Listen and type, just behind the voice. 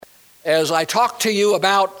as I talk to you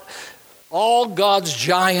about all God's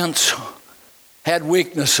giants had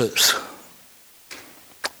weaknesses.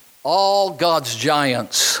 All God's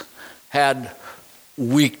giants had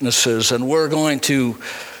weaknesses, and we're going to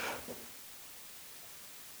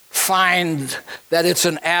find that it's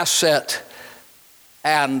an asset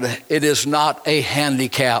and it is not a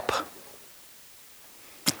handicap.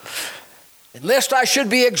 And lest I should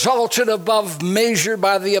be exalted above measure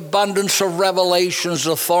by the abundance of revelations,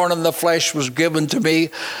 a thorn in the flesh was given to me,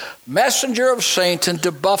 messenger of Satan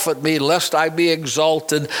to buffet me, lest I be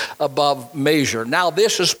exalted above measure. Now,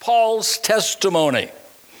 this is Paul's testimony.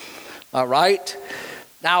 All right?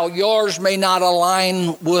 Now, yours may not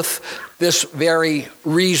align with this very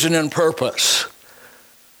reason and purpose,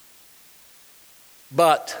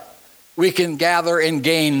 but we can gather and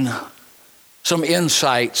gain some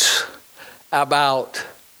insights about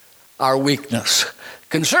our weakness.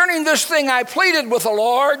 Concerning this thing, I pleaded with the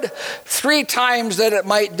Lord 3 times that it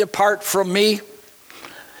might depart from me.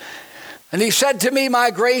 And he said to me,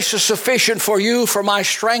 my grace is sufficient for you, for my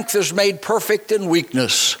strength is made perfect in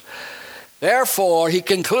weakness. Therefore, he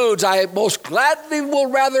concludes, I most gladly will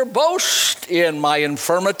rather boast in my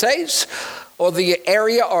infirmities, or the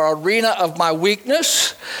area or arena of my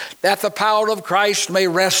weakness, that the power of Christ may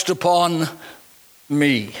rest upon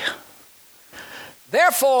me.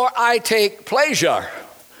 Therefore, I take pleasure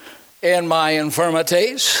in my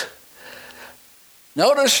infirmities.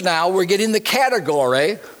 Notice now we're getting the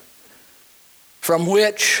category from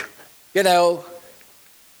which, the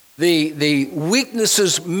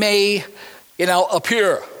weaknesses may,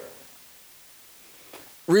 appear.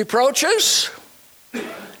 Reproaches,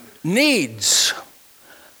 needs,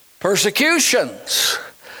 persecutions,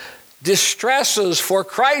 distresses for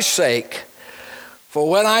Christ's sake. For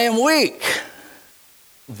when I am weak,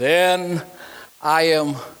 then I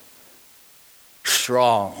am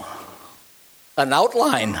strong. An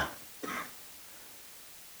outline.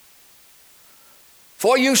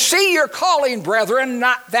 For you see your calling, brethren,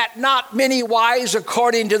 not many wise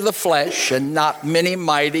according to the flesh, and not many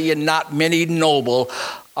mighty, and not many noble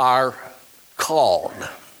are called.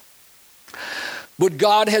 But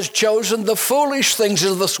God has chosen the foolish things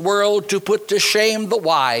of this world to put to shame the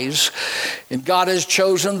wise, and God has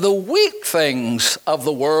chosen the weak things of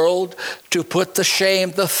the world to put to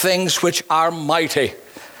shame the things which are mighty.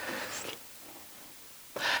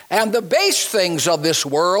 And the base things of this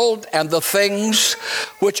world and the things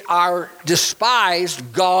which are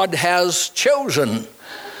despised, God has chosen.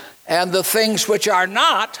 And the things which are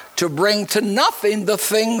not, to bring to nothing the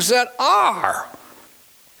things that are.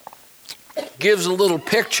 Gives a little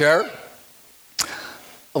picture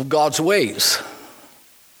of God's ways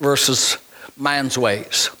versus man's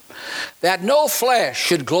ways. That no flesh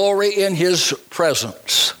should glory in his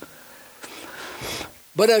presence.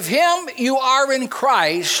 But of him you are in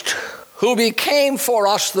Christ, who became for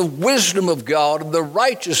us the wisdom of God, the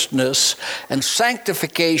righteousness and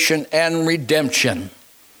sanctification and redemption.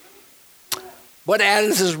 But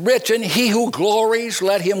as is written, he who glories,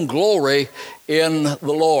 let him glory in the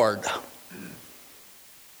Lord.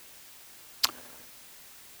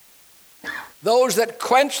 Those that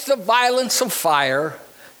quench the violence of fire,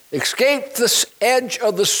 escape the edge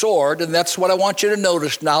of the sword, and that's what I want you to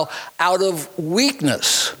notice now, out of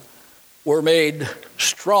weakness were made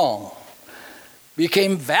strong,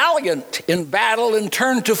 became valiant in battle, and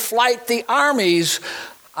turned to flight the armies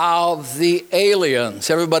of the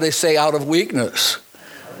aliens. Everybody say, out of weakness.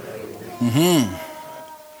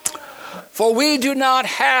 For we do not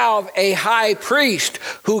have a high priest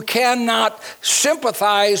who cannot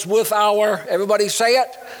sympathize with our, everybody say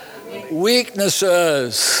it,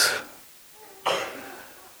 weaknesses.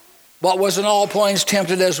 But was in all points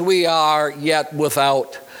tempted as we are, yet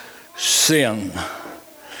without sin.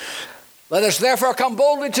 Let us therefore come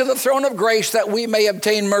boldly to the throne of grace, that we may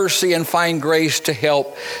obtain mercy and find grace to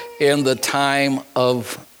help in the time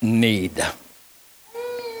of need.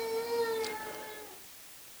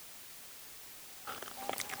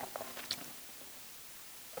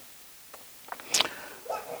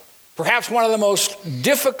 Perhaps one of the most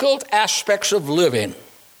difficult aspects of living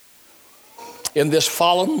in this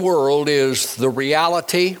fallen world is the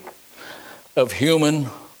reality of human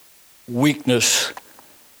weakness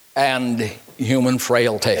and human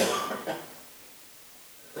frailty.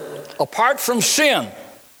 Apart from sin,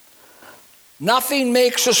 nothing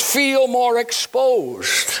makes us feel more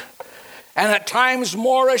exposed and at times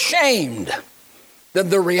more ashamed than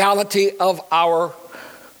the reality of our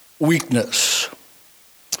weakness.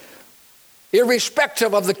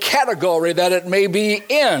 Irrespective of the category that it may be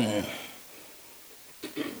in,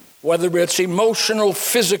 whether it's emotional,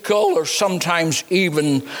 physical, or sometimes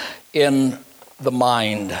even in the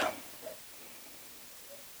mind.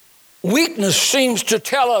 Weakness seems to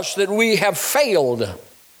tell us that we have failed,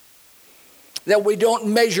 that we don't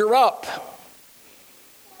measure up,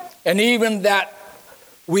 and even that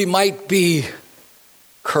we might be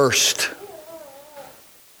cursed.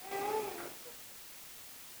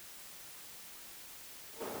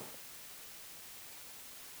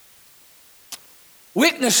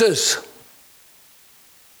 Weaknesses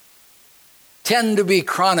tend to be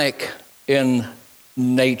chronic in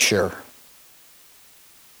nature.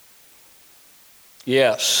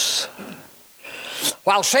 Yes.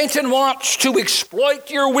 While Satan wants to exploit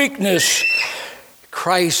your weakness,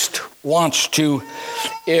 Christ wants to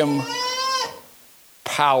empower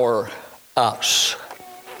us.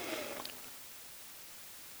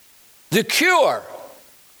 The cure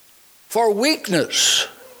for weakness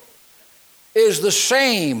is the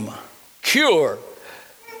same cure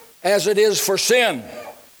as it is for sin.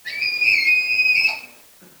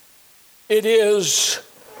 It is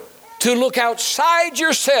to look outside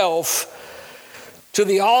yourself to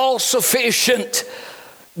the all-sufficient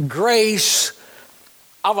grace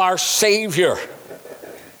of our Savior,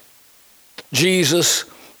 Jesus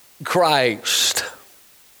Christ.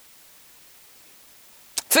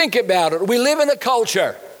 Think about it. We live in a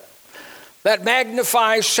culture that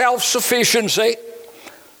magnifies self-sufficiency.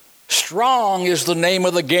 Strong is the name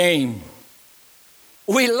of the game.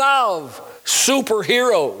 We love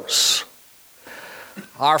superheroes.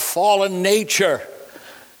 Our fallen nature,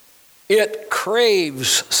 it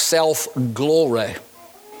craves self-glory.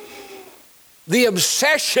 The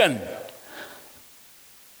obsession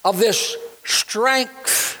of this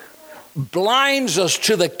strength blinds us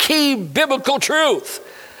to the key biblical truth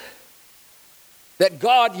that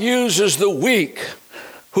God uses the weak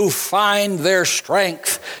who find their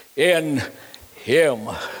strength in Him.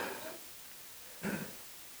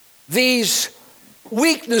 These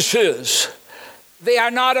weaknesses, they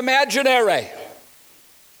are not imaginary.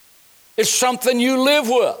 It's something you live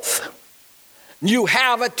with. You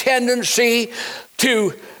have a tendency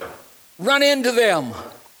to run into them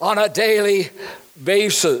on a daily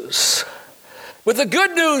basis. But the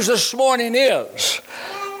good news this morning is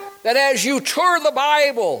that as you tour the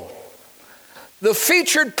Bible, the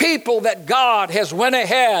featured people that God has went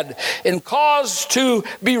ahead and caused to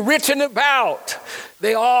be written about,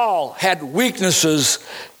 they all had weaknesses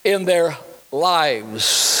in their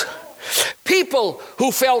lives. People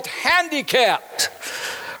who felt handicapped,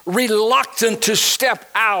 reluctant to step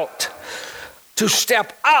out, to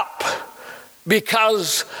step up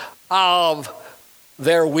because of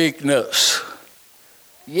their weakness.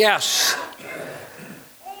 Yes,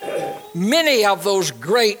 many of those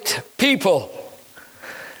great people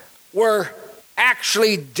were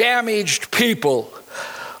actually damaged people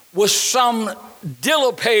with some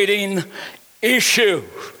dilapidating issue.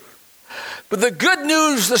 But the good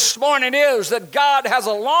news this morning is that God has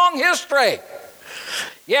a long history,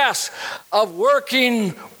 yes, of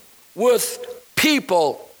working with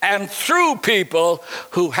people and through people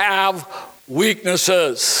who have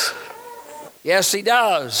weaknesses. Yes, He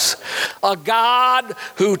does. A God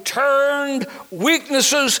who turned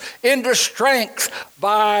weaknesses into strength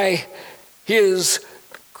by His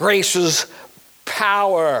grace's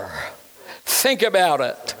power. Think about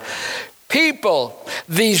it. People,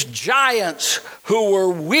 these giants who were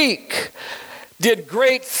weak, did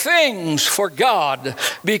great things for God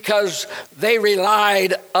because they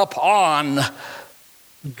relied upon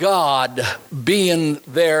God being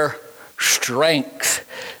their strength,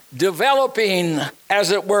 developing,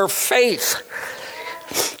 as it were, faith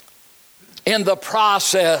in the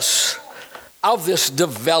process of this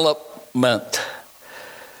development.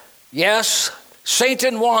 Yes,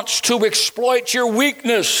 Satan wants to exploit your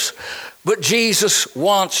weakness, but Jesus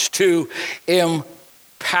wants to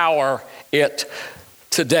empower it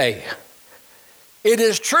today. It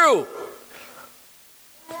is true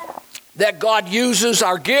that God uses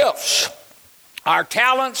our gifts, our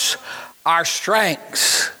talents, our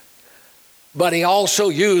strengths, but He also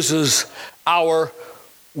uses our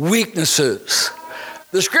weaknesses.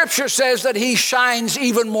 The Scripture says that He shines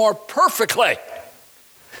even more perfectly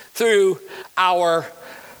through our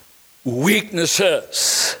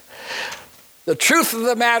weaknesses. The truth of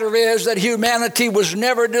the matter is that humanity was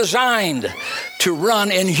never designed to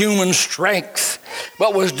run in human strength,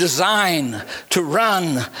 but was designed to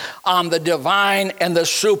run on the divine and the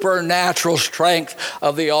supernatural strength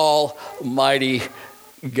of the Almighty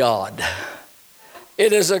God.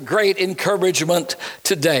 It is a great encouragement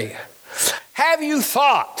today. Have you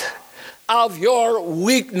thought of your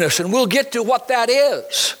weakness, and we'll get to what that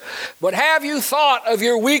is. But have you thought of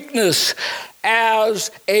your weakness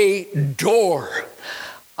as a door?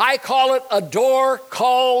 I call it a door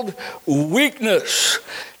called weakness,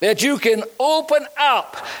 that you can open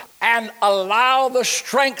up and allow the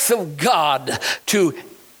strength of God to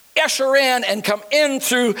usher in and come in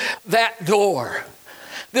through that door.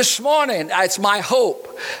 This morning, it's my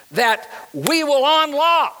hope that we will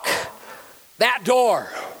unlock that door,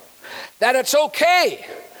 that it's okay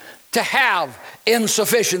to have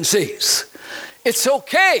insufficiencies. It's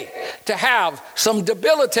okay to have some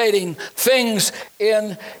debilitating things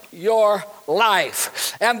in your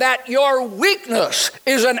life, and that your weakness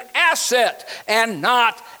is an asset and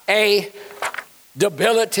not a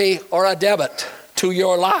debility or a debit to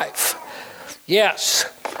your life. Yes,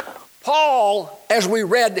 Paul, as we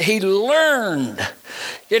read, he learned,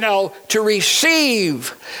 to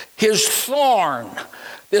receive his thorn,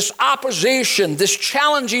 this opposition, this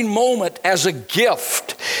challenging moment as a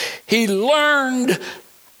gift. He learned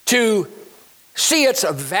to see its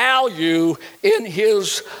value in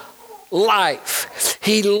his life.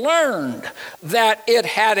 He learned that it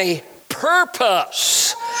had a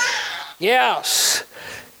purpose. Yes,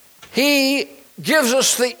 he gives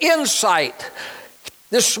us the insight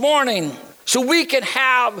this morning so we can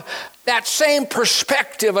have that same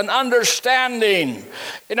perspective and understanding,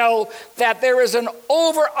 that there is an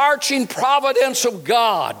overarching providence of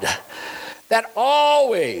God that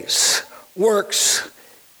always works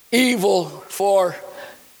evil for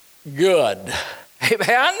good.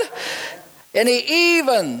 Amen? And he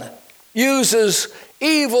even uses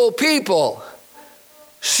evil people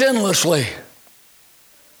sinlessly.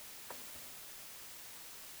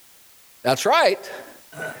 That's right.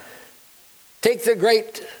 Take the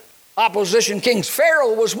great opposition kings.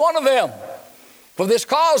 Pharaoh was one of them. For this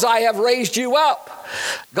cause I have raised you up.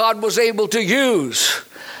 God was able to use,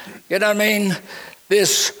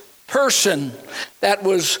 this person that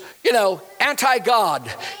was, anti-God.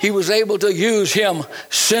 He was able to use him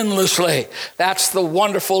sinlessly. That's the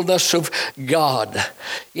wonderfulness of God.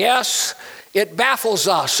 Yes, it baffles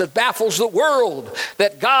us. It baffles the world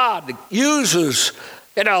that God uses,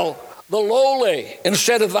 the lowly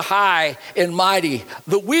instead of the high and mighty,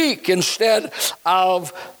 the weak instead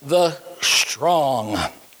of the strong.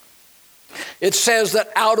 It says that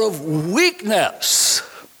out of weakness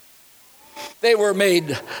they were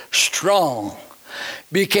made strong,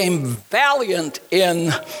 became valiant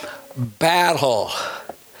in battle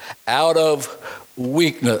out of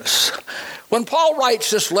weakness. When Paul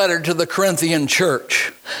writes this letter to the Corinthian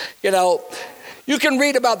church, you can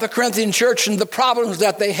read about the Corinthian church and the problems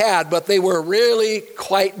that they had, but they were really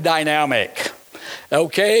quite dynamic.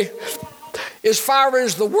 Okay? As far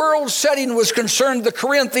as the world setting was concerned, the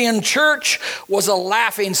Corinthian church was a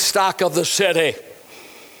laughing stock of the city.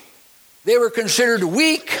 They were considered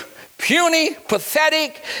weak, puny,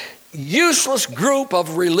 pathetic, useless group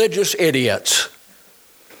of religious idiots.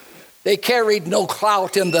 They carried no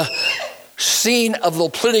clout in the scene of the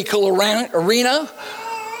political arena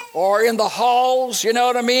or in the halls,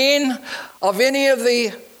 of any of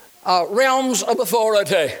the realms of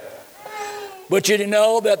authority. But you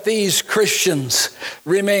know that these Christians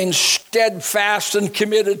remain steadfast and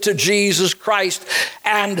committed to Jesus Christ.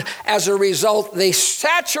 And as a result, they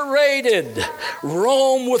saturated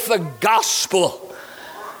Rome with the gospel.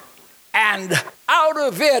 And out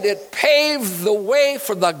of it, it paved the way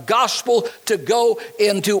for the gospel to go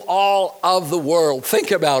into all of the world.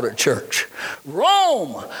 Think about it, church.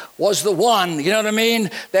 Rome was the one,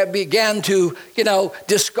 that began to,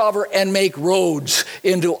 discover and make roads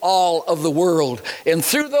into all of the world. And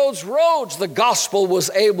through those roads, the gospel was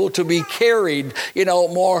able to be carried,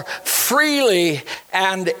 more freely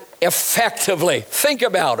and effectively. Think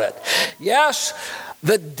about it. Yes.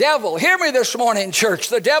 The devil, hear me this morning, church,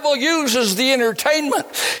 the devil uses the entertainment,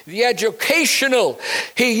 the educational.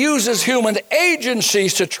 He uses human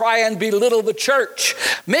agencies to try and belittle the church,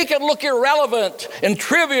 make it look irrelevant and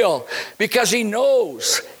trivial, because he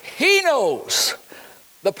knows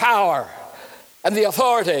the power and the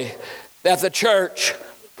authority that the church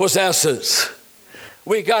possesses.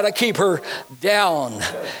 We got to keep her down.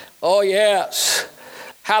 Oh, yes.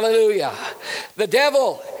 Hallelujah. The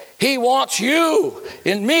devil, he wants you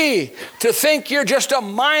and me to think you're just a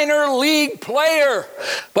minor league player.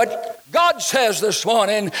 But God says this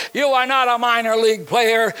morning, you are not a minor league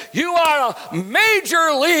player. You are a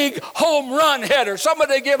major league home run hitter.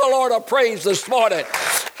 Somebody give the Lord a praise this morning.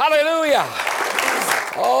 Hallelujah.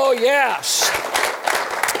 Oh, yes.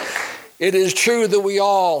 It is true that we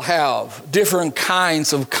all have different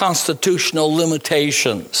kinds of constitutional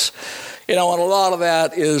limitations. And a lot of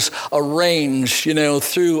that is arranged,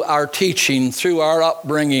 through our teaching, through our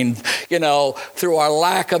upbringing, through our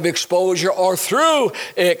lack of exposure or through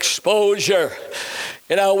exposure.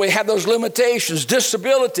 We have those limitations,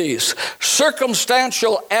 disabilities,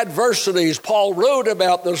 circumstantial adversities. Paul wrote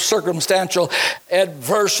about those circumstantial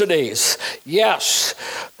adversities. Yes,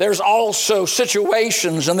 there's also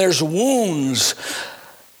situations and there's wounds,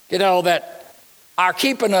 that are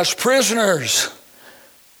keeping us prisoners.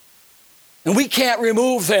 And we can't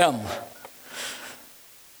remove them.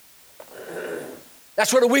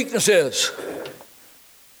 That's what a weakness is.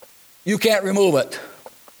 You can't remove it.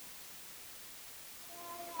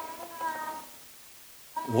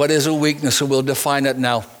 What is a weakness? And we'll define it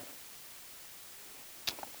now.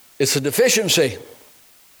 It's a deficiency.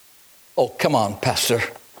 Oh, come on, Pastor.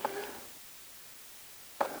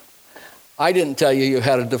 I didn't tell you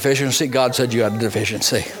had a deficiency. God said you had a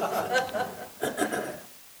deficiency.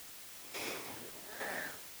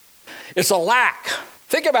 It's a lack.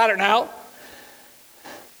 Think about it now.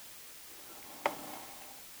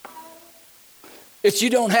 It's you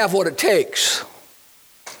don't have what it takes.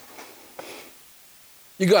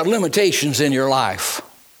 You got limitations in your life.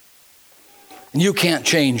 And you can't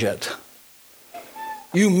change it.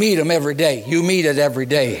 You meet them every day. You meet it every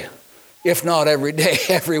day. If not every day,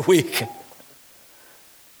 every week.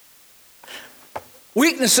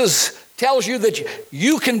 Weaknesses tells you that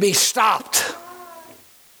you can be stopped.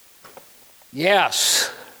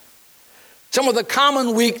 Yes. Some of the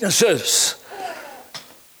common weaknesses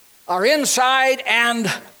are inside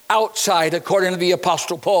and outside, according to the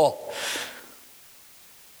Apostle Paul.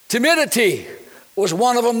 Timidity was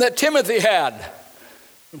one of them that Timothy had.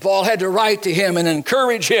 And Paul had to write to him and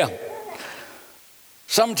encourage him.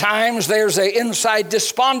 Sometimes there's an inside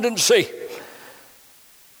despondency.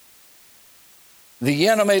 The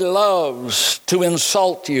enemy loves to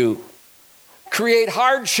insult you, create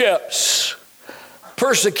hardships,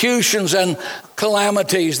 persecutions, and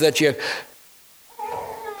calamities that you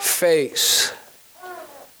face,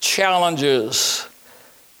 challenges.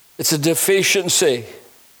 It's a deficiency.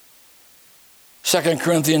 2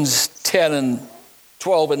 Corinthians 10 and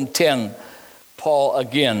 12 and 10, Paul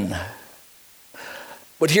again.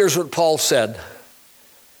 But here's what Paul said.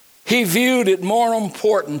 He viewed it more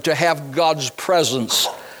important to have God's presence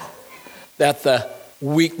that the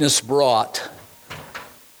weakness brought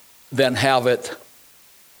than have it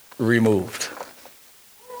removed.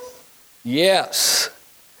 Yes.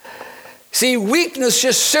 See, weakness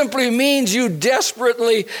just simply means you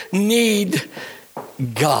desperately need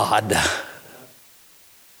God.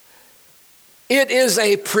 It is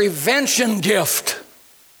a prevention gift.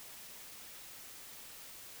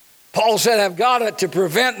 Paul said, I've got it to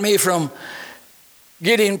prevent me from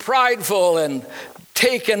getting prideful and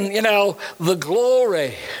taking, the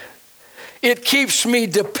glory. It keeps me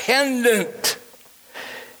dependent.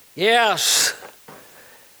 Yes,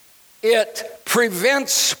 it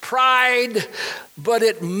prevents pride, but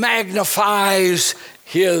it magnifies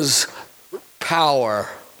his power.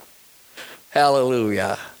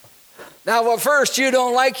 Hallelujah. Now, at first, you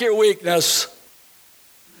don't like your weakness.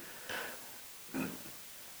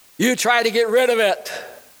 You try to get rid of it.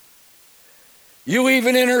 You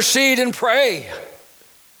even intercede and pray.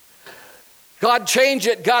 God change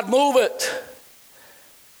it. God move it.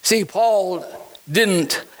 See, Paul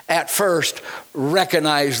didn't at first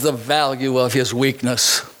recognize the value of his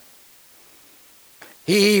weakness.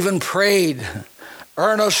 He even prayed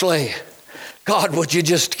earnestly. God, would you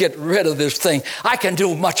just get rid of this thing? I can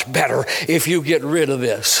do much better if you get rid of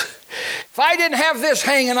this. If I didn't have this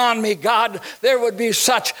hanging on me, God, there would be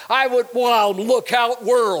look out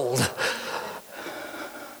world.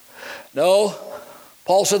 No,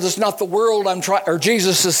 Paul said it's not the world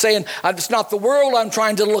Jesus is saying, it's not the world I'm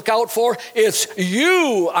trying to look out for, it's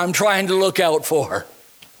you I'm trying to look out for.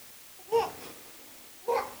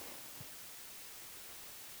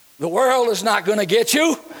 The world is not going to get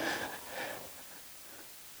you.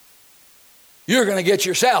 You're going to get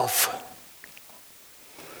yourself.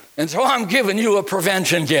 And so I'm giving you a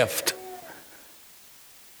prevention gift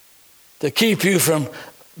to keep you from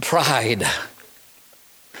pride.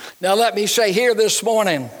 Now let me say here this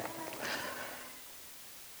morning,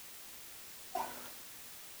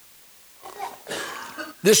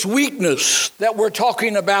 this weakness that we're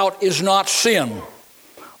talking about is not sin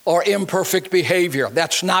or imperfect behavior.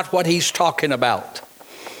 That's not what he's talking about.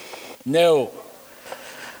 No.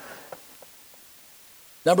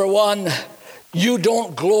 Number one, you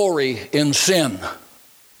don't glory in sin.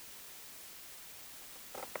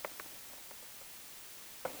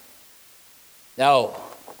 Now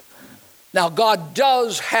God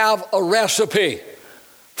does have a recipe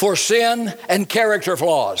for sin and character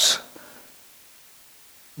flaws.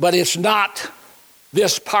 But it's not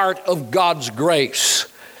this part of God's grace.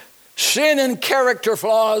 Sin and character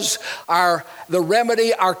flaws are the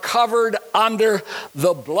remedy, are covered under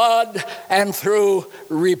the blood and through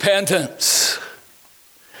repentance.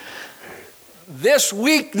 This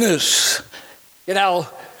weakness,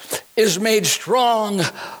 is made strong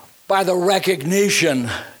by the recognition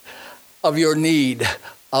of your need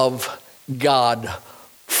of God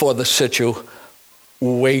for the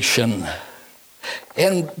situation.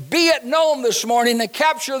 And be it known this morning, to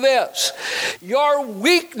capture this, your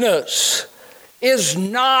weakness is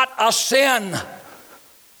not a sin.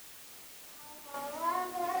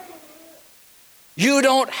 You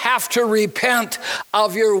don't have to repent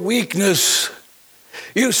of your weakness.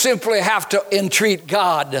 You simply have to entreat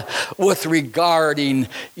God with regarding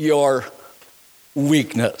your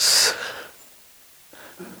weakness.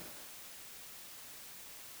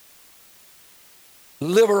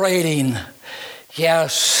 Liberating.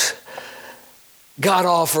 Yes, God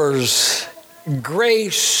offers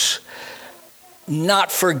grace,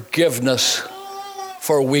 not forgiveness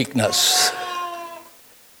for weakness.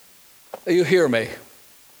 You hear me?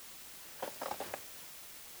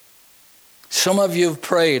 Some of you have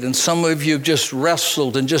prayed, and some of you have just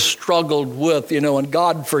wrestled and just struggled with, and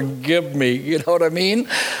God forgive me, you know what I mean?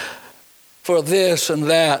 For this and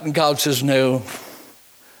that. And God says, no,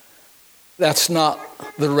 that's not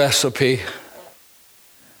the recipe.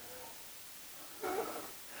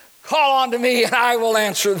 Call unto me, and I will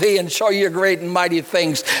answer thee and show you great and mighty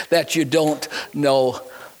things that you don't know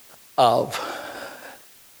of.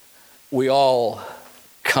 We all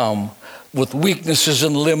come with weaknesses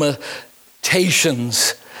and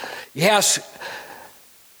limitations. Yes,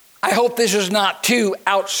 I hope this is not too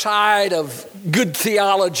outside of good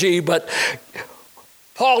theology, but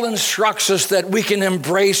Paul instructs us that we can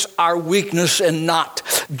embrace our weakness and not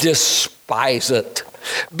despise it.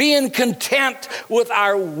 Being content with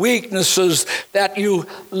our weaknesses that you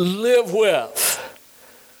live with.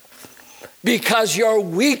 Because your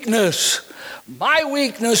weakness, my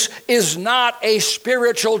weakness, is not a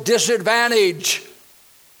spiritual disadvantage.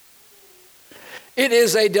 It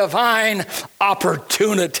is a divine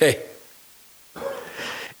opportunity.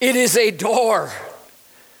 It is a door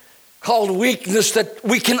called weakness that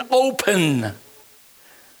we can open.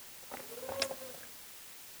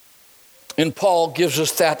 And Paul gives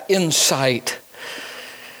us that insight.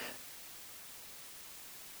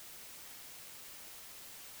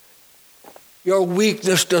 Your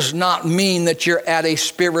weakness does not mean that you're at a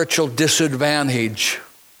spiritual disadvantage.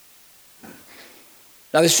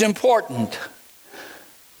 Now, this is important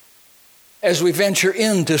as we venture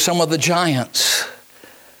into some of the giants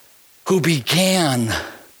who began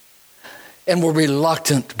and were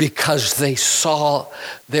reluctant because they saw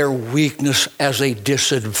their weakness as a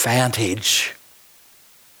disadvantage.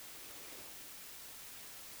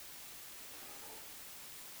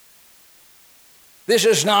 This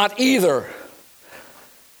is not either,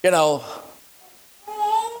 oh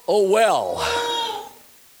well.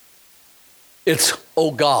 It's,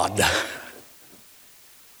 oh God.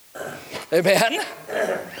 Amen?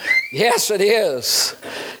 Yes, it is.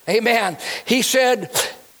 Amen. He said,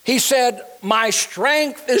 my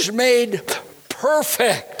strength is made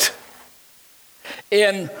perfect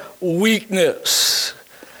in weakness.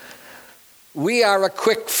 We are a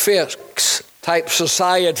quick fix type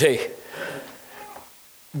society.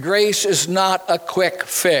 Grace is not a quick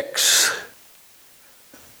fix.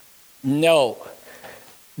 No.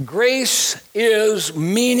 Grace is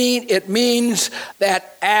meaning, it means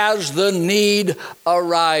that as the need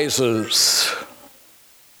arises.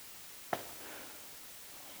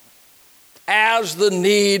 As the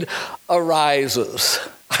need arises.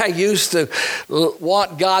 I used to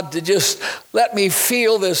want God to just let me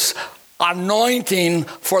feel this anointing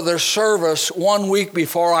for the service 1 week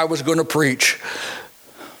before I was going to preach.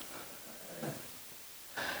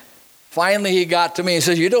 Finally, he got to me and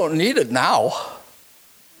says, you don't need it now.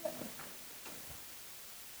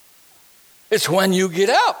 It's when you get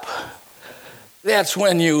up. That's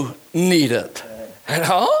when you need it.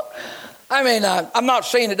 I mean, I'm not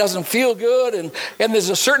saying it doesn't feel good, and there's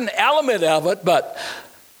a certain element of it, but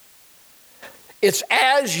it's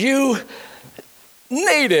as you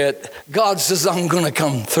need it, God says, I'm going to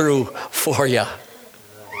come through for you.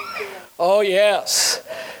 Oh, yes.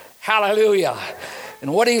 Hallelujah.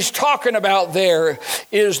 And what he's talking about there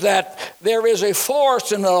is that there is a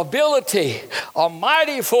force and an ability, a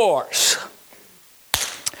mighty force.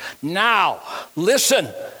 Now, listen.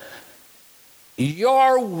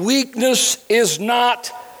 Your weakness is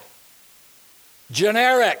not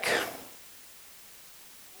generic.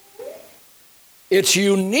 It's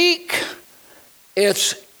unique.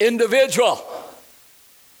 It's individual.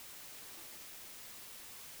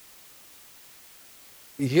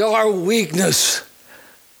 Your weakness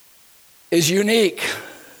is unique.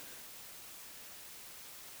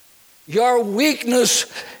 Your weakness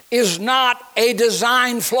is not a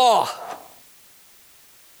design flaw.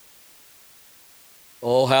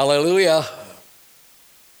 Oh, hallelujah.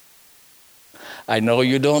 I know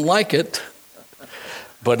you don't like it,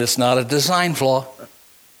 but it's not a design flaw.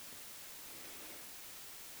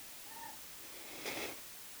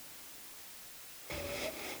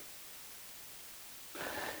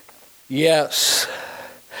 Yes,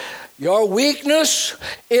 your weakness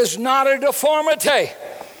is not a deformity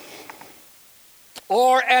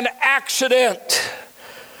or an accident.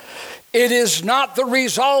 It is not the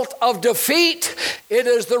result of defeat. It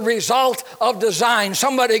is the result of design.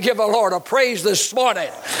 Somebody give the Lord a praise this morning.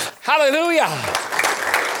 Hallelujah.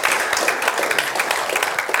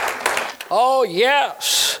 Oh,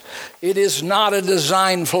 yes, it is not a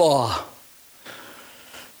design flaw.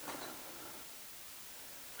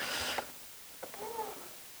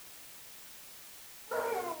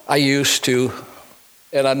 I used to,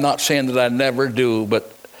 and I'm not saying that I never do,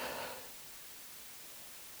 but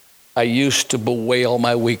I used to bewail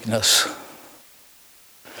my weakness,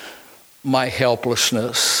 my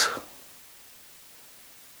helplessness.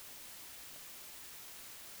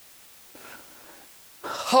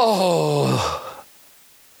 Oh,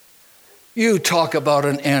 you talk about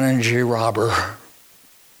an energy robber.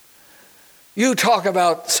 You talk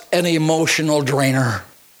about an emotional drainer.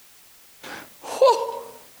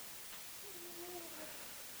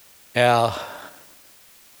 Yeah.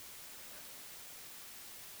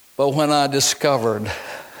 But when I discovered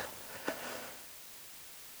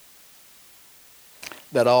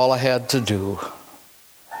that all I had to do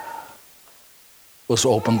was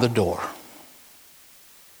open the door,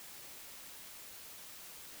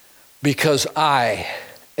 because I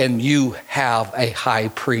and you have a high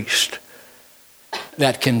priest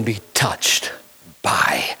that can be touched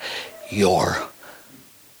by your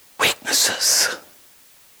weaknesses.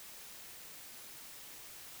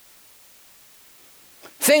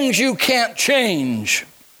 Things you can't change.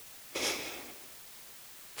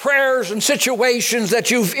 Prayers and situations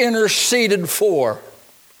that you've interceded for.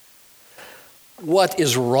 What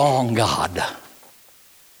is wrong, God?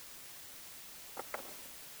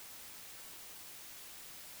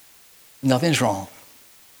 Nothing's wrong.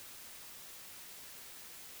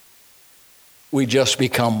 We just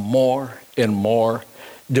become more and more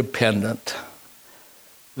dependent.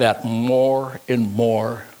 That more and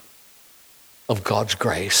more of God's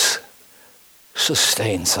grace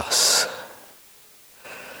sustains us.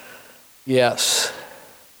 Yes.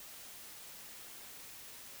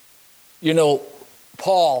 You know,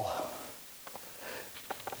 Paul,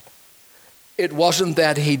 it wasn't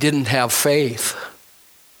that he didn't have faith.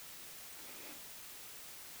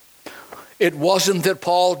 It wasn't that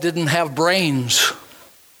Paul didn't have brains.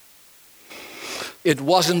 It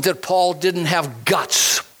wasn't that Paul didn't have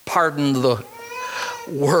guts, pardon the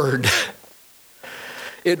word.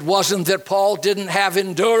 It wasn't that Paul didn't have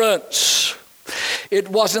endurance. It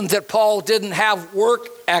wasn't that Paul didn't have work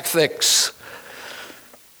ethics.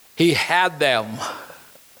 He had them.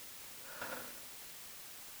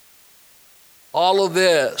 All of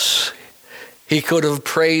this, he could have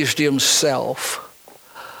praised himself.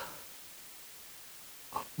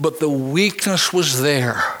 But the weakness was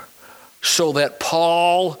there so that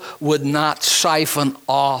Paul would not siphon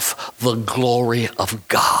off the glory of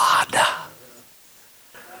God.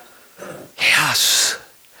 Yes,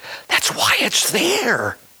 that's why it's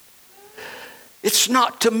there. It's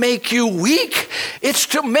not to make you weak. It's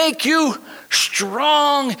to make you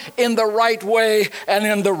strong in the right way and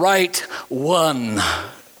in the right one.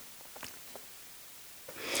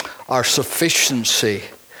 Our sufficiency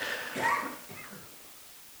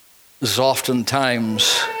is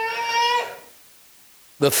oftentimes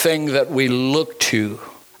the thing that we look to,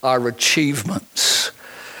 our achievements.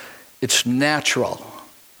 It's natural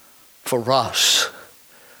for us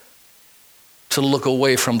to look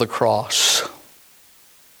away from the cross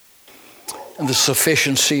and the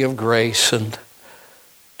sufficiency of grace and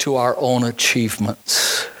to our own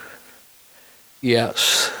achievements.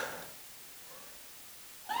 Yes.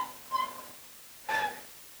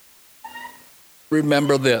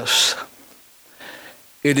 Remember this.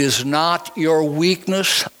 It is not your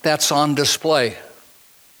weakness that's on display.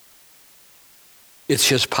 It's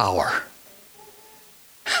his power.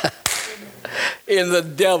 In the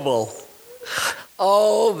devil.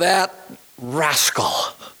 Oh, that rascal.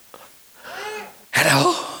 You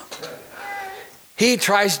know, He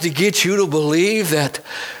tries to get you to believe that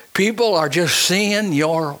people are just seeing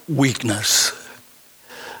your weakness.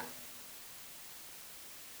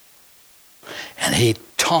 And he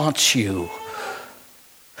taunts you.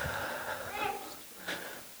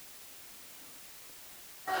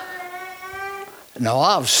 Now,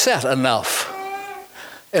 I've sat enough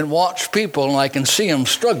and watched people, and I can see them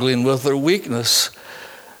struggling with their weakness,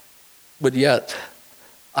 but yet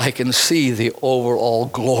I can see the overall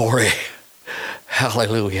glory.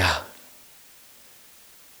 Hallelujah.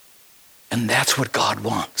 And that's what God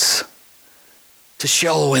wants, to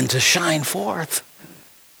show and to shine forth.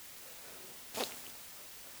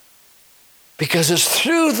 Because it's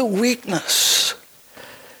through the weakness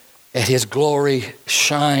that his glory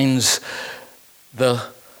shines the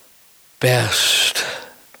best.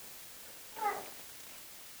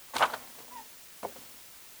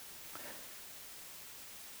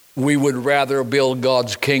 We would rather build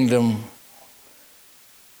God's kingdom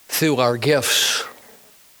through our gifts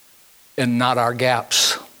and not our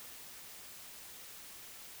gaps.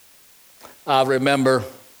 I remember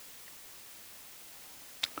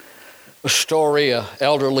a story, an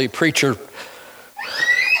elderly preacher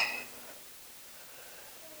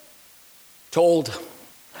told,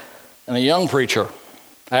 and a young preacher,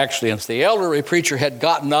 actually, and the elderly preacher had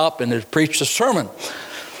gotten up and had preached a sermon.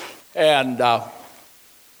 And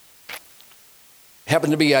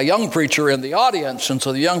happened to be a young preacher in the audience, and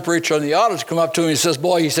so the young preacher in the audience come up to him and he says,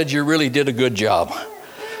 "Boy," he said, "you really did a good job."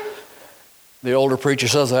 The older preacher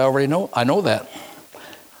says, I know that.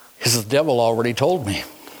 He says, "The devil already told me."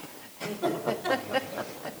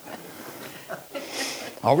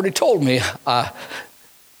 Already told me I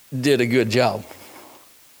did a good job.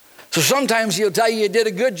 So sometimes he'll tell you did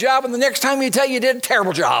a good job, and the next time he'll tell you did a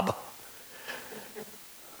terrible job.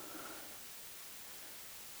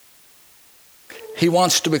 He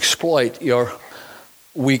wants to exploit your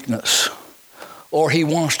weakness, or he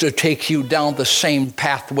wants to take you down the same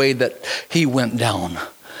pathway that he went down,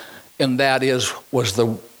 and that was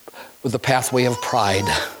the pathway of pride.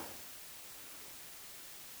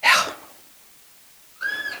 Yeah.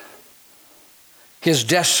 His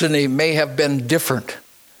destiny may have been different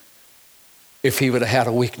if he would have had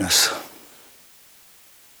a weakness.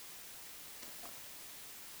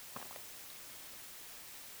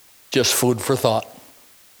 Just food for thought.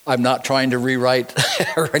 I'm not trying to rewrite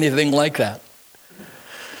or anything like that.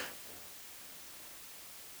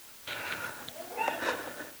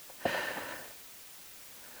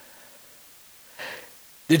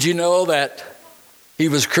 Did you know that he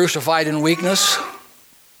was crucified in weakness?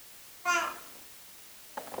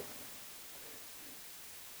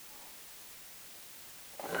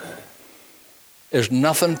 There's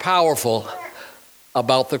nothing powerful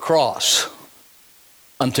about the cross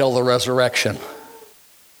until the resurrection.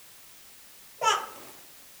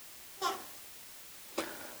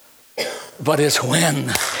 But it's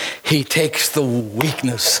when he takes the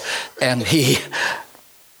weakness and he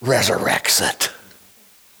resurrects it.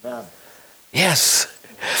 Yes.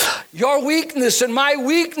 Your weakness and my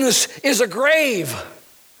weakness is a grave,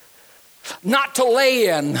 not to lay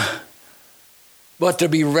in, but to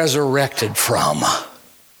be resurrected from.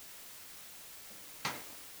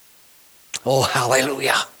 Oh,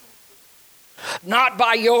 hallelujah. Not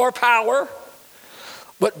by your power,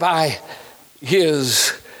 but by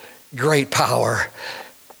his great power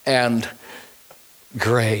and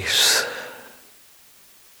grace.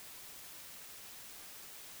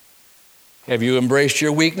 Have you embraced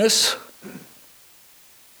your weakness?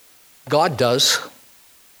 God does.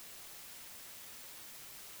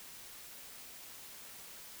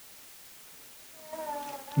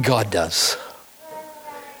 God does.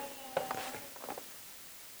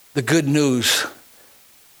 The good news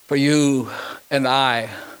for you and I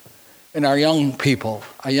and our young people,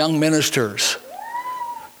 our young ministers,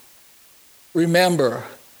 remember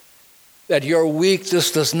that your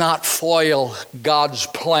weakness does not foil God's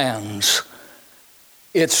plans.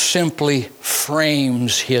 It simply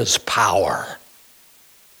frames his power.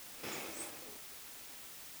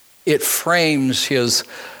 It frames his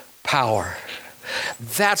power.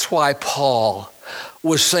 That's why Paul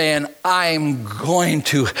was saying, I'm going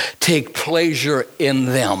to take pleasure in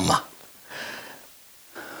them.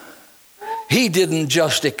 He didn't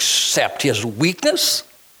just accept his weakness.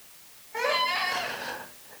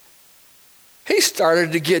 He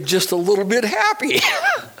started to get just a little bit happy.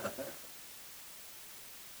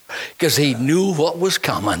 Because he knew what was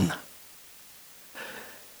coming.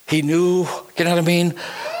 He knew, you know what I mean,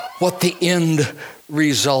 what the end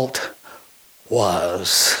result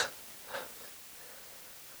was.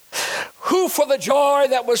 who for the joy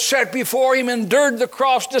that was set before him endured the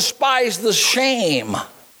cross, despised the shame,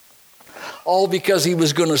 all because he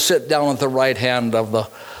was going to sit down at the right hand of the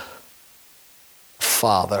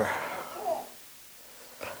Father.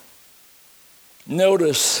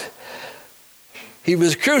 Notice, he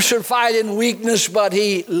was crucified in weakness, but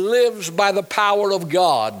he lives by the power of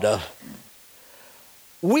God.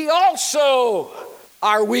 We also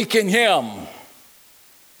are weak in him,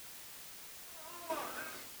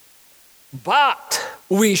 but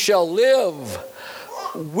we shall live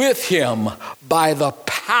with him by the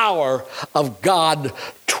power of God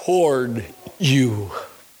toward you.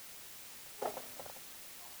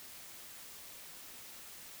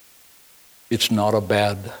 It's not a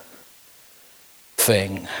bad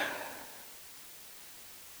thing.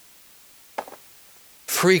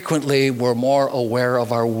 Frequently, we're more aware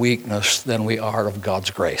of our weakness than we are of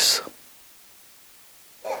God's grace.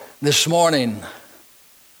 This morning,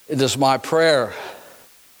 it is my prayer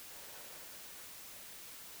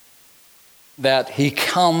that he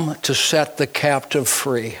come to set the captive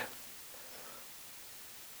free.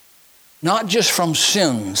 Not just from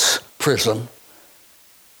sin's prison,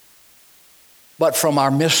 but from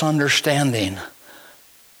our misunderstanding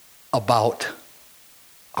about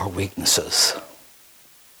our weaknesses.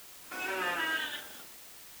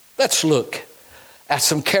 Let's look at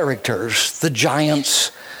some characters, the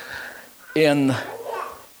giants in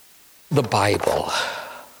the Bible.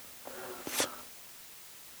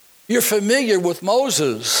 You're familiar with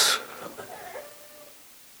Moses.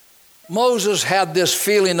 Moses had this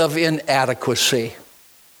feeling of inadequacy.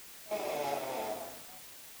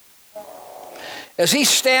 As he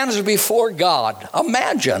stands before God,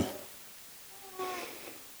 imagine.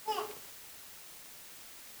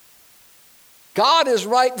 God is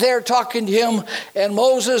right there talking to him, and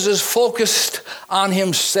Moses is focused on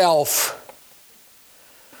himself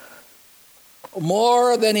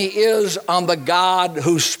more than he is on the God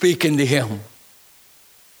who's speaking to him.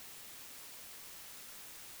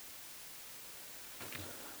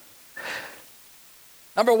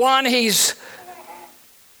 Number one, who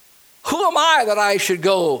am I that I should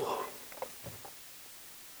go?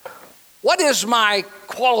 What is my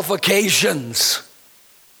qualifications?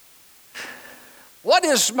 What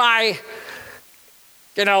is my,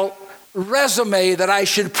 resume that I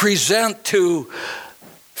should present to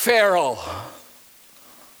Pharaoh?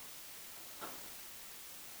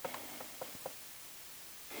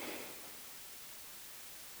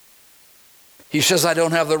 He says, I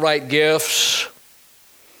don't have the right gifts.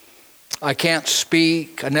 I can't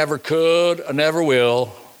speak. I never could. I never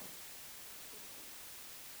will.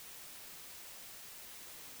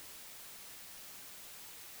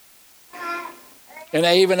 And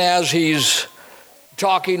even as he's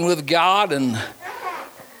talking with God, and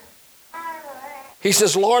he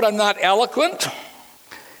says, Lord, I'm not eloquent,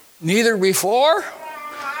 neither before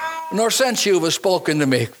nor since you have spoken to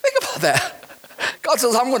me. Think about that. God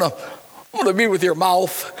says, I'm going to be with your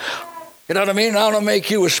mouth. You know what I mean? I'm going to make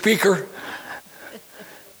you a speaker.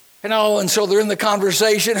 And so they're in the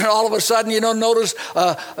conversation, and all of a sudden,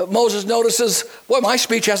 Moses notices, boy, my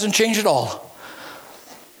speech hasn't changed at all.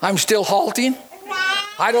 I'm still halting.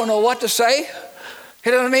 I don't know what to say.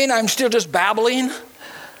 You know what I mean? I'm still just babbling.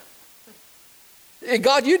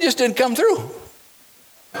 God, you just didn't come through.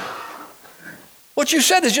 What you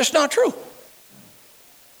said is just not true.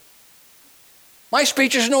 My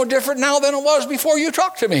speech is no different now than it was before you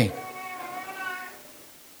talked to me.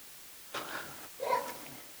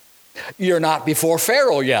 You're not before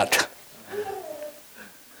Pharaoh yet.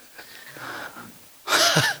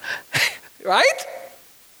 Right?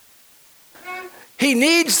 He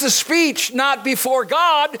needs the speech not before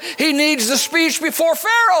God. He needs the speech before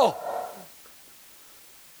Pharaoh.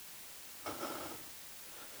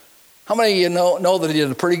 How many of you know that he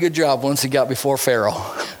did a pretty good job once he got before Pharaoh?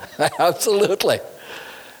 Absolutely.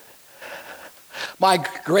 My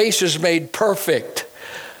grace is made perfect.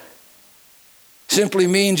 Simply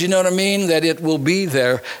means, that it will be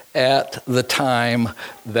there at the time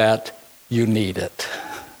that you need it.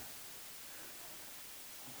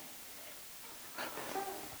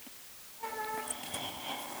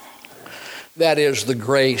 That is the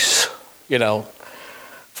grace,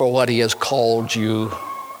 for what he has called you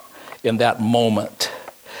in that moment.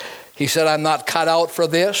 He said, I'm not cut out for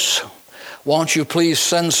this. Won't you please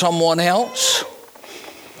send someone else?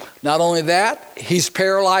 Not only that, he's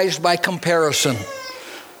paralyzed by comparison.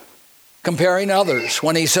 Comparing others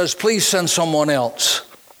when he says, please send someone else.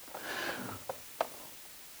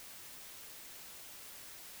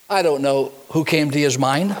 I don't know who came to his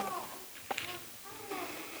mind.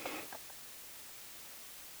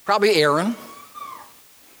 Probably Aaron.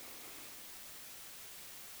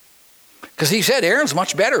 Because he said Aaron's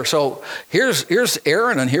much better. So here's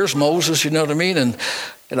Aaron and here's Moses, you know what I mean? And,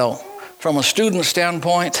 from a student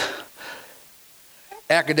standpoint,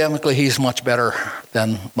 academically, he's much better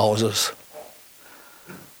than Moses.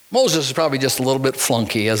 Moses is probably just a little bit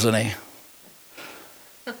flunky, isn't he?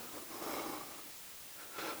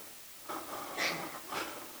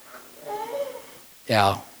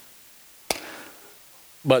 Yeah.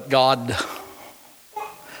 But God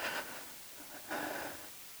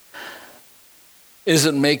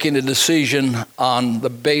isn't making a decision on the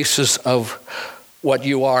basis of what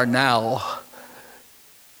you are now.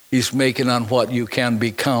 He's making on what you can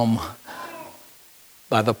become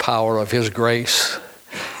by the power of his grace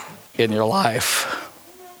in your life.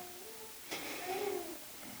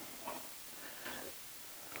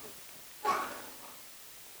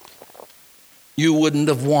 You wouldn't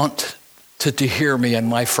have wanted to hear me in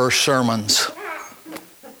my first sermons.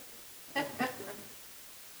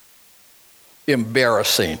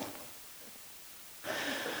 Embarrassing.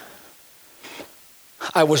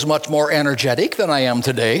 I was much more energetic than I am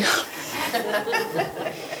today.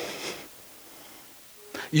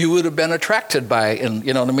 You would have been attracted by, and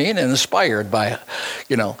you know what I mean, and inspired by,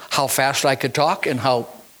 how fast I could talk and how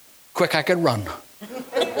quick I could run.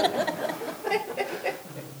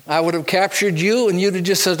 I would have captured you, and you'd have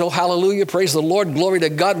just said, "Oh, hallelujah, praise the Lord, glory to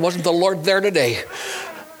God." Wasn't the Lord there today?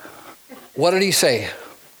 What did he say?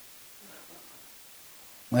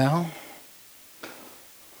 Well,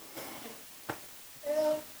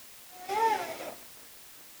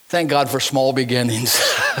 thank God for small beginnings.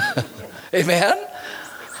 Amen?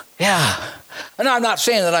 Yeah. And I'm not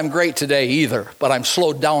saying that I'm great today either, but I'm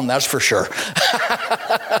slowed down, that's for sure.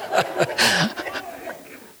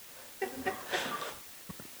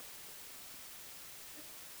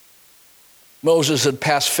 Moses had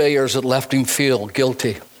past failures that left him feel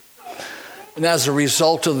guilty. And as a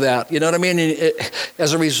result of that, you know what I mean?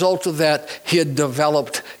 As a result of that, he had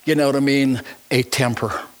developed, you know what I mean, a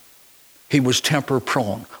temper. He was temper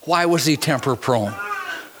prone. Why was he temper prone?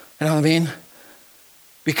 You know what I mean?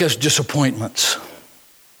 Because disappointments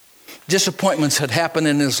had happened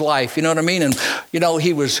in his life, you know what I mean? And,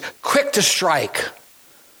 he was quick to strike.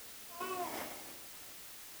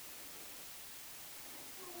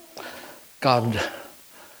 God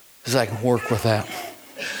says, I can work with that.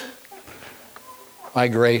 My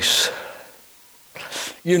grace.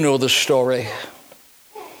 You know the story.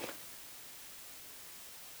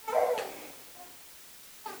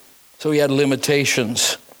 So he had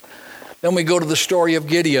limitations. Then we go to the story of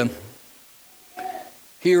Gideon.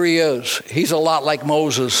 Here he is. He's a lot like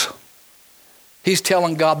Moses. He's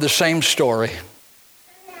telling God the same story.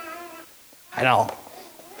 I know.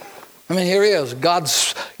 I mean, here he is.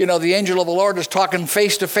 God's, the angel of the Lord is talking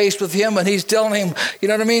face to face with him, and he's telling him, you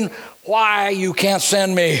know what I mean? Why you can't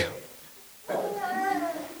send me.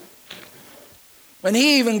 And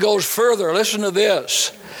he even goes further. Listen to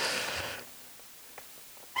this.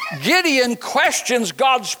 Gideon questions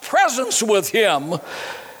God's presence with him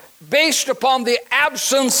based upon the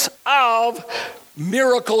absence of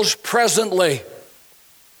miracles presently.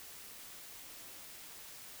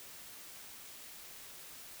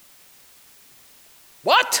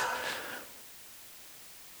 What?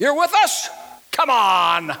 You're with us? Come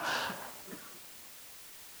on.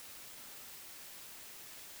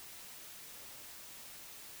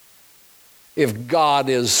 If God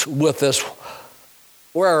is with us,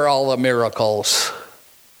 where are all the miracles?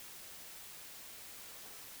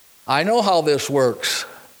 I know how this works.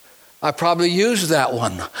 I probably used that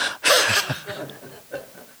one.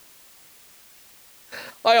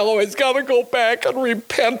 I always got to go back and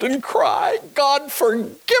repent and cry. God,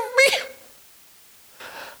 forgive me.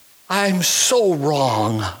 I'm so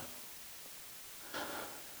wrong.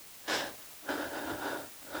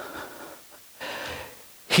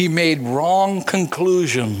 He made wrong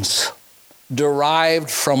conclusions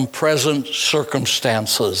derived from present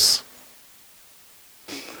circumstances.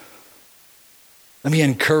 Let me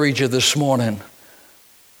encourage you this morning.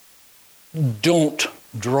 Don't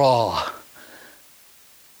draw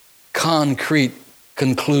concrete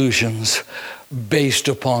conclusions based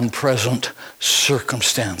upon present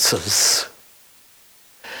circumstances.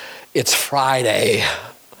 It's Friday,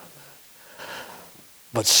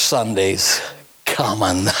 but Sunday's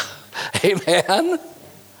coming. Amen?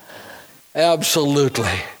 Absolutely.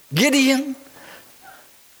 Gideon,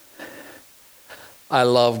 I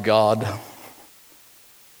love God.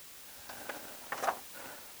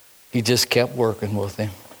 He just kept working with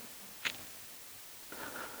him.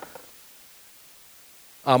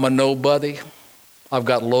 I'm a nobody. I've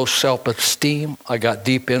got low self-esteem. I got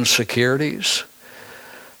deep insecurities.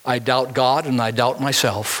 I doubt God and I doubt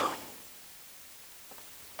myself.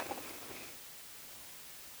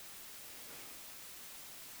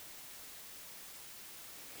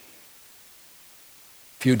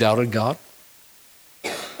 if you doubted God?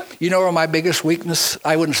 You know where my biggest weakness?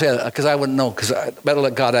 I wouldn't say that because I wouldn't know, because I better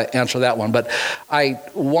let God answer that one. But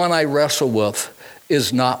one I wrestle with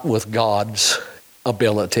is not with God's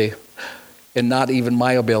ability, and not even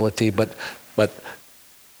my ability, but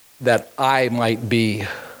that I might be,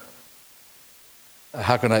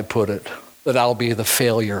 how can I put it, that I'll be the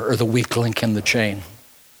failure or the weak link in the chain.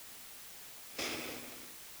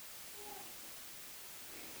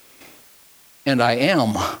 And I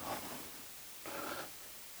am.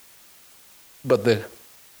 But the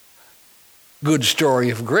good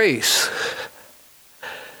story of grace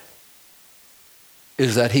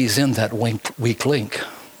is that he's in that weak link.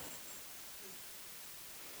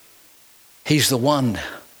 He's the one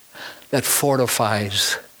that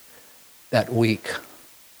fortifies that weak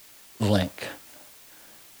link.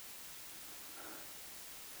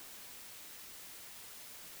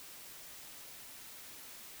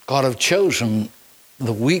 God have chosen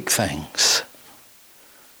the weak things.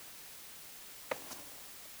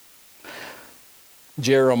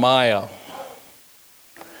 Jeremiah,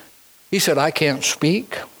 he said, I can't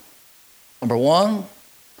speak. Number one,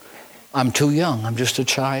 I'm too young. I'm just a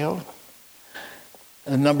child.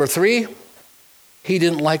 And number three, he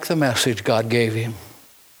didn't like the message God gave him.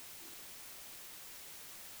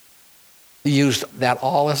 He used that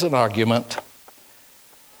all as an argument.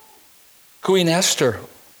 Queen Esther,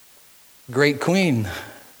 great queen,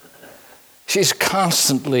 she's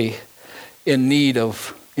constantly in need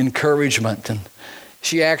of encouragement, and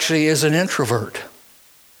she actually is an introvert.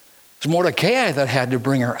 It's Mordecai that had to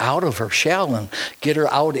bring her out of her shell and get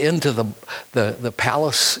her out into the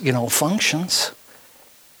palace, functions.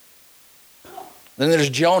 Then there's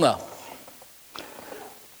Jonah.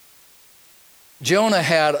 Jonah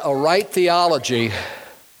had a right theology,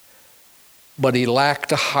 but he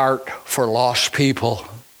lacked a heart for lost people.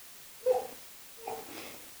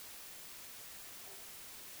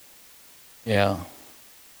 Yeah.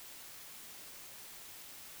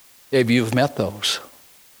 Maybe you've met those.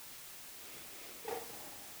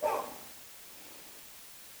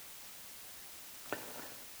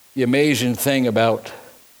 The amazing thing about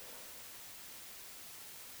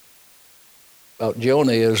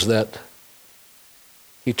Jonah is that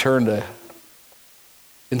he turned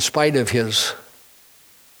in spite of his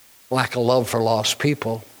lack of love for lost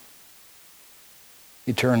people,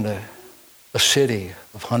 he turned a city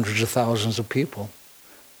of hundreds of thousands of people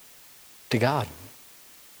to God.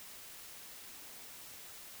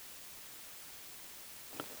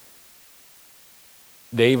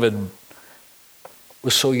 David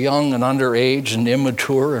was so young and underage and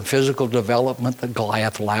immature in physical development that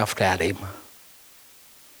Goliath laughed at him.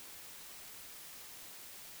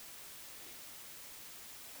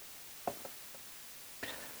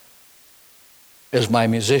 As my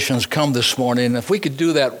musicians come this morning, if we could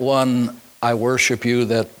do that one, I worship you,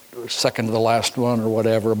 that second to the last one or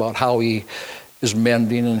whatever, about how he is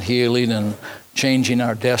mending and healing and changing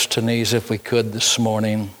our destinies, if we could this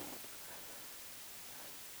morning.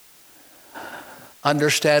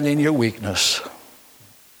 Understanding your weakness.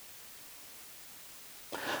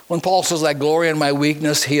 When Paul says, I glory in my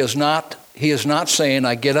weakness, he is not saying,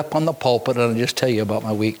 I get up on the pulpit and I just tell you about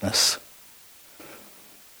my weakness.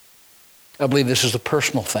 I believe this is a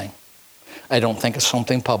personal thing. I don't think it's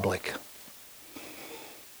something public.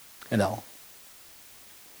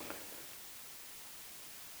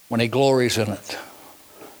 When he glories in it,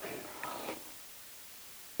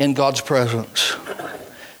 in God's presence,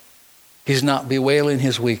 he's not bewailing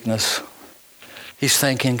his weakness. He's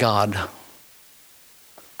thanking God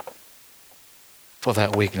for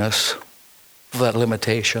that weakness, for that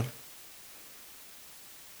limitation.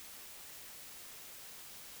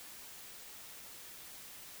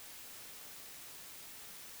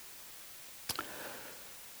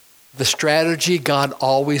 The strategy God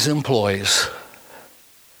always employs,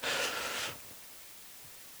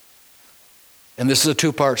 and this is a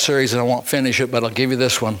two-part series and I won't finish it, but I'll give you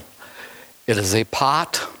this one. It is a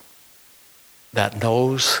pot that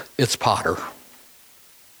knows its potter.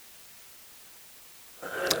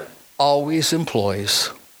 Always employs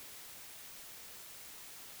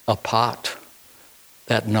a pot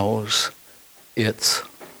that knows its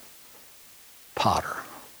potter.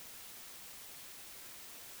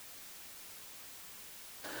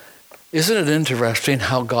 Isn't it interesting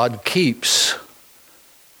how God keeps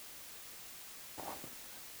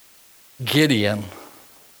Gideon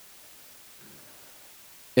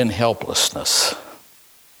in helplessness?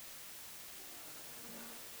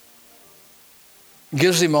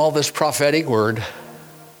 Gives him all this prophetic word,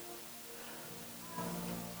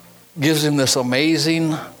 gives him this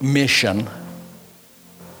amazing mission,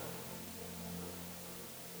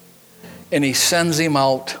 and he sends him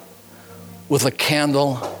out with a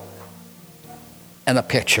candle and a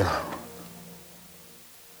pitcher.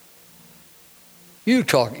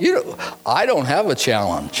 I don't have a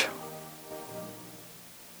challenge.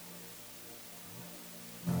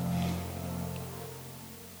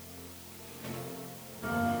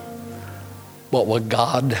 But what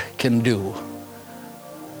God can do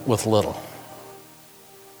with little,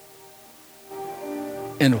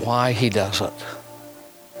 and why he does it.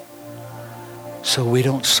 So we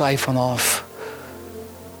don't siphon off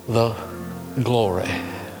the glory.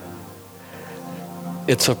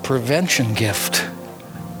 It's a prevention gift.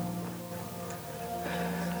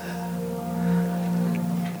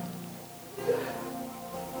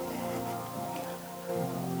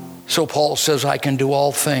 So Paul says, I can do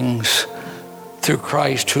all things through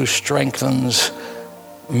Christ who strengthens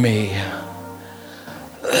me.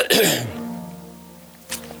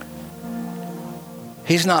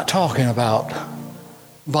 He's not talking about,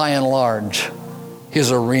 by and large,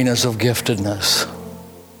 his arenas of giftedness.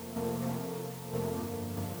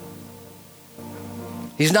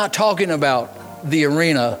 He's not talking about the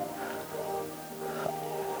arena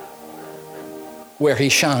where he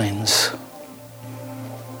shines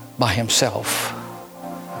by himself,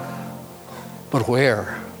 but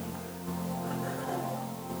where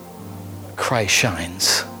Christ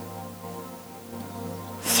shines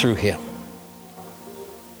through him.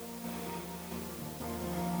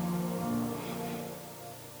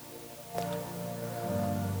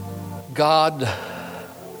 God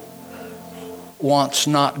wants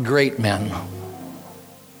not great men,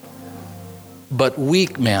 but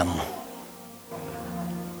weak men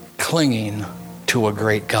clinging to a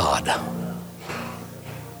great God.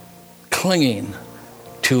 Clinging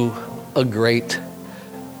to a great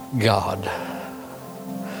God.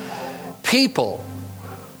 People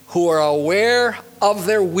who are aware of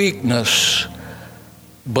their weakness,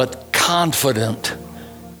 but confident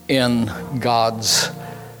in God's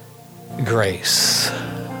grace.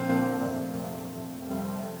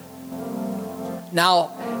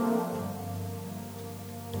 Now,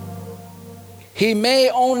 he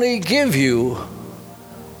may only give you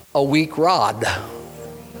a weak rod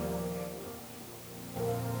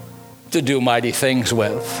to do mighty things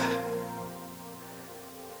with.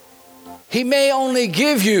 He may only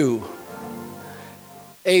give you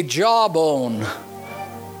a jawbone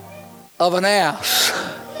of an ass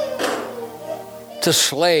to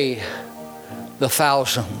slay the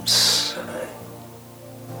thousands.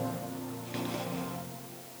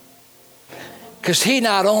 Because he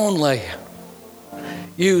not only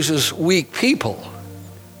uses weak people,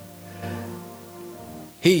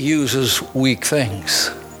 he uses weak things.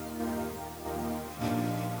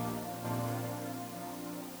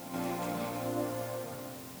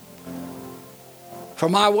 For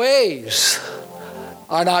my ways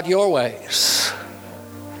are not your ways.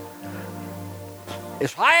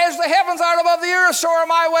 As high as the heavens are above the earth, so are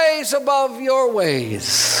my ways above your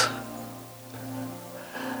ways.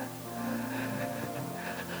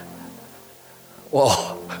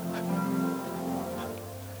 Whoa.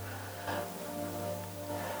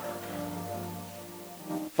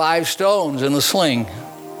 Five stones in the sling.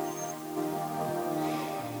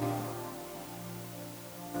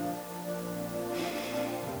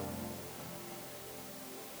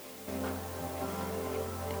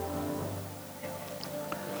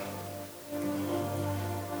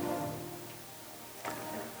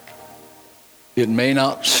 It may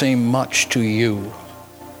not seem much to you,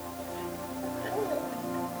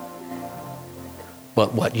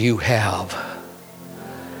 but what you have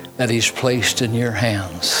that he's placed in your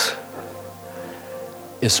hands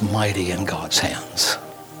is mighty in God's hands.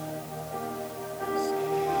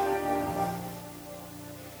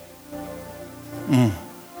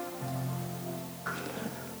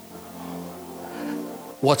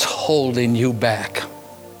 What's holding you back?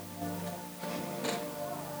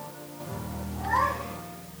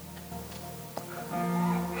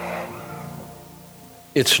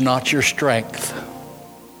 It's not your strength.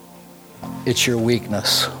 It's your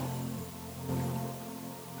weakness.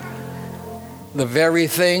 The very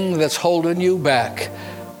thing that's holding you back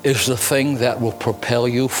is the thing that will propel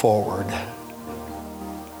you forward.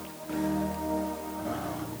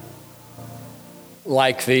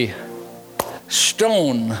 Like the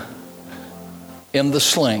stone in the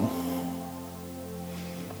sling.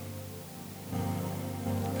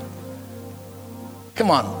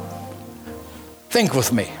 Come on. Think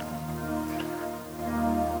with me.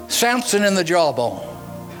 Samson in the jawbone.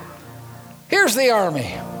 Here's the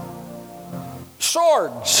army.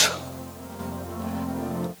 Swords.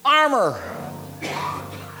 Armor.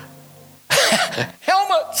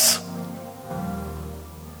 Helmets.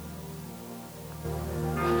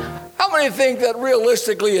 How many think that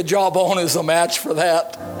realistically a jawbone is a match for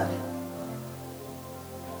that?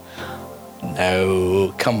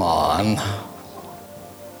 No, come on.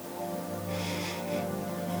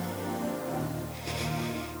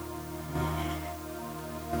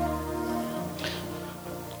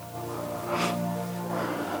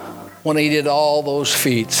 When he did all those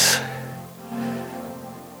feats,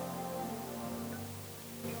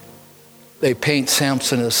 they paint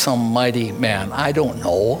Samson as some mighty man. I don't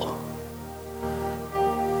know.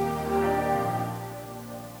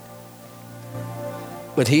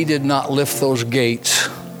 But he did not lift those gates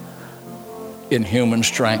in human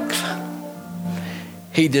strength.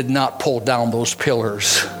 He did not pull down those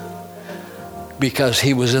pillars because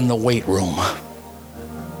he was in the weight room.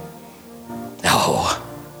 No.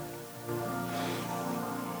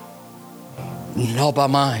 Not by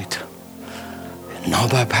might,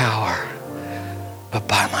 not by power, but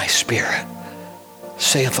by my Spirit,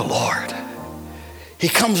 saith the Lord. He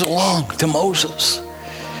comes along to Moses.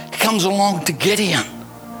 He comes along to Gideon.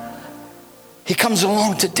 He comes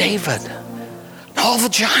along to David. And all the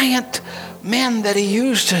giant men that he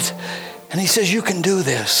used it. And he says, you can do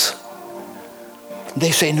this.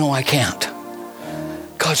 They say, no, I can't.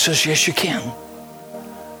 God says, yes, you can.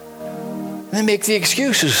 And they make the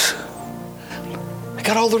excuses. I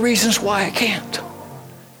got all the reasons why I can't.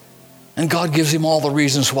 And God gives him all the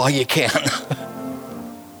reasons why you can.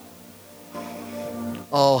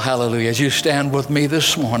 Oh, hallelujah. As you stand with me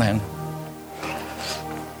this morning,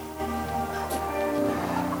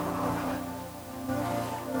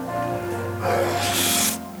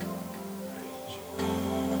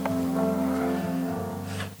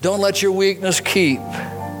 don't let your weakness keep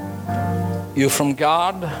you from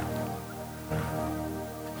God,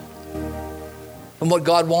 from what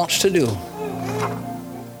God wants to do.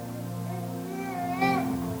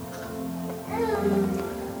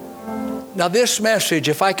 Now this message,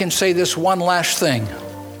 if I can say this one last thing,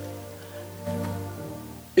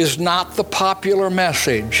 is not the popular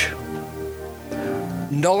message,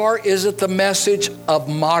 nor is it the message of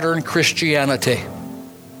modern Christianity.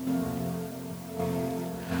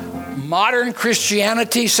 Modern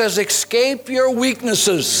Christianity says, escape your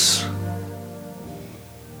weaknesses.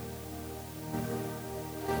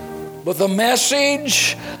 But the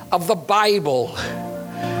message of the Bible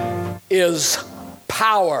is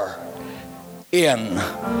power in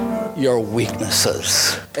your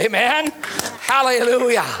weaknesses. Amen?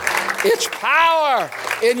 Hallelujah. It's power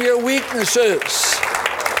in your weaknesses.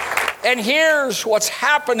 And here's what's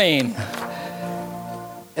happening.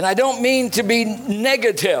 And I don't mean to be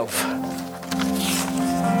negative.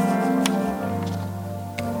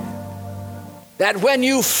 That when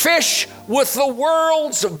you fish with the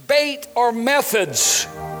world's bait or methods,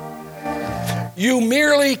 you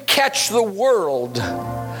merely catch the world,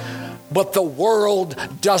 but the world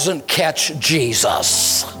doesn't catch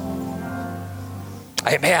Jesus.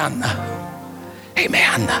 Amen.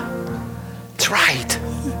 Amen. That's right.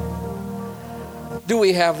 Do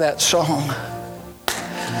we have that song?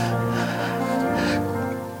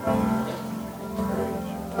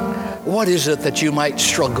 What is it that you might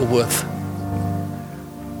struggle with?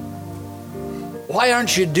 Why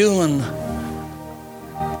aren't you doing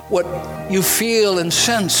what you feel and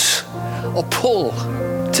sense a pull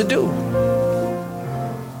to do?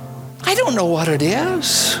 I don't know what it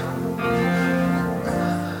is.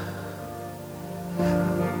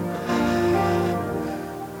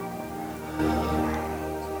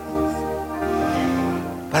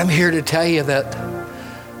 But I'm here to tell you that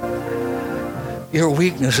your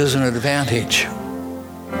weakness is an advantage.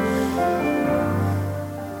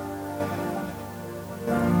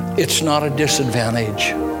 It's not a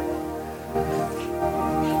disadvantage.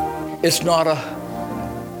 It's not a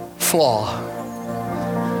flaw.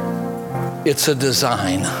 It's a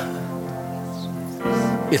design.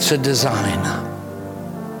 It's a design.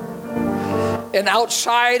 And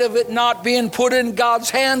outside of it not being put in God's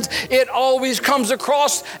hands, it always comes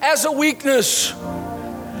across as a weakness.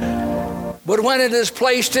 But when it is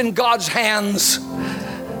placed in God's hands,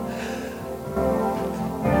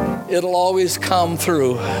 it'll always come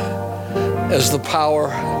through as the power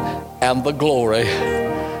and the glory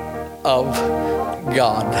of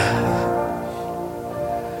God.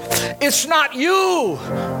 It's not you.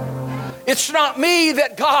 It's not me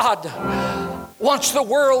that God wants the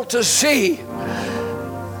world to see.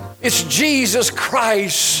 It's Jesus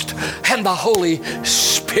Christ and the Holy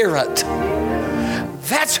Spirit.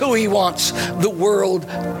 That's who he wants the world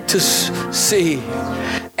to see.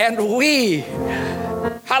 And we,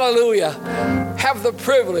 hallelujah, have the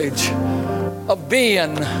privilege of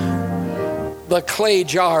being the clay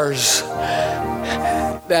jars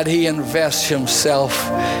that he invests himself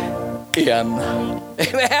in. Amen.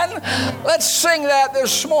 Let's sing that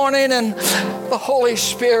this morning, and the Holy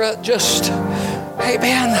Spirit just,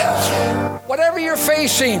 amen. Whatever you're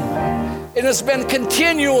facing, it has been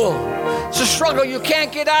continual. It's a struggle. You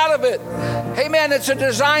can't get out of it. Amen. It's a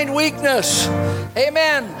designed weakness.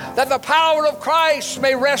 Amen. That the power of Christ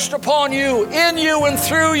may rest upon you, in you, and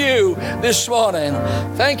through you this morning.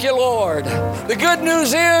 Thank you, Lord. The good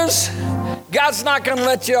news is God's not going to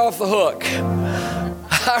let you off the hook.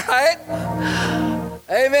 All right?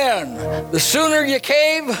 Amen. The sooner you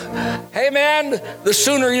cave, amen, the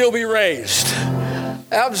sooner you'll be raised.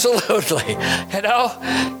 Absolutely. You know,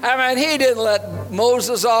 I mean, he didn't let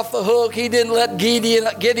Moses off the hook. He didn't let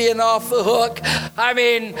Gideon off the hook. I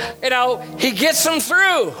mean, you know, he gets them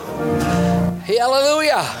through.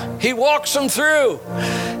 Hallelujah. He walks them through.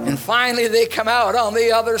 And finally they come out on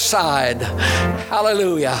the other side.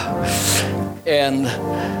 Hallelujah. And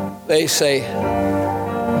they say,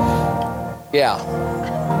 yeah.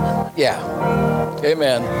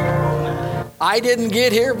 Amen. I didn't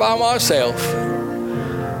get here by myself,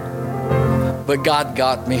 but God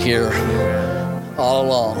got me here all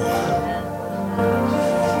along.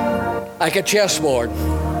 Like a chessboard,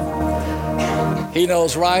 he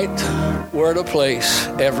knows right where to place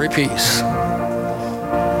every piece.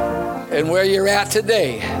 And where you're at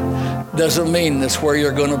today doesn't mean that's where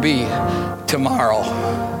you're going to be tomorrow.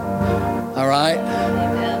 All right?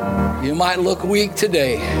 You might look weak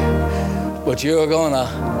today, but you're going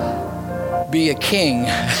to be a king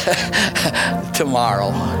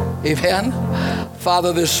tomorrow. Amen?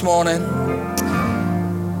 Father, this morning,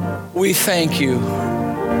 we thank you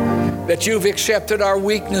that you've accepted our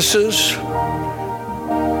weaknesses,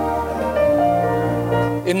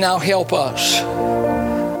 and now help us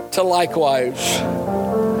to likewise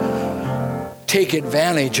take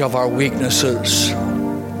advantage of our weaknesses.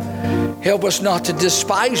 Help us not to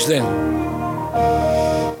despise them,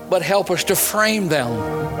 but help us to frame them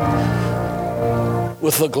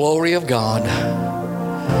with the glory of God.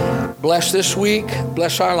 Bless this week.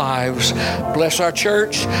 Bless our lives. Bless our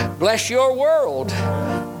church. Bless your world.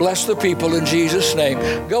 Bless the people in Jesus' name.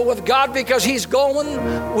 Go with God because he's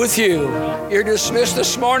going with you. You're dismissed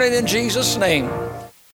this morning in Jesus' name.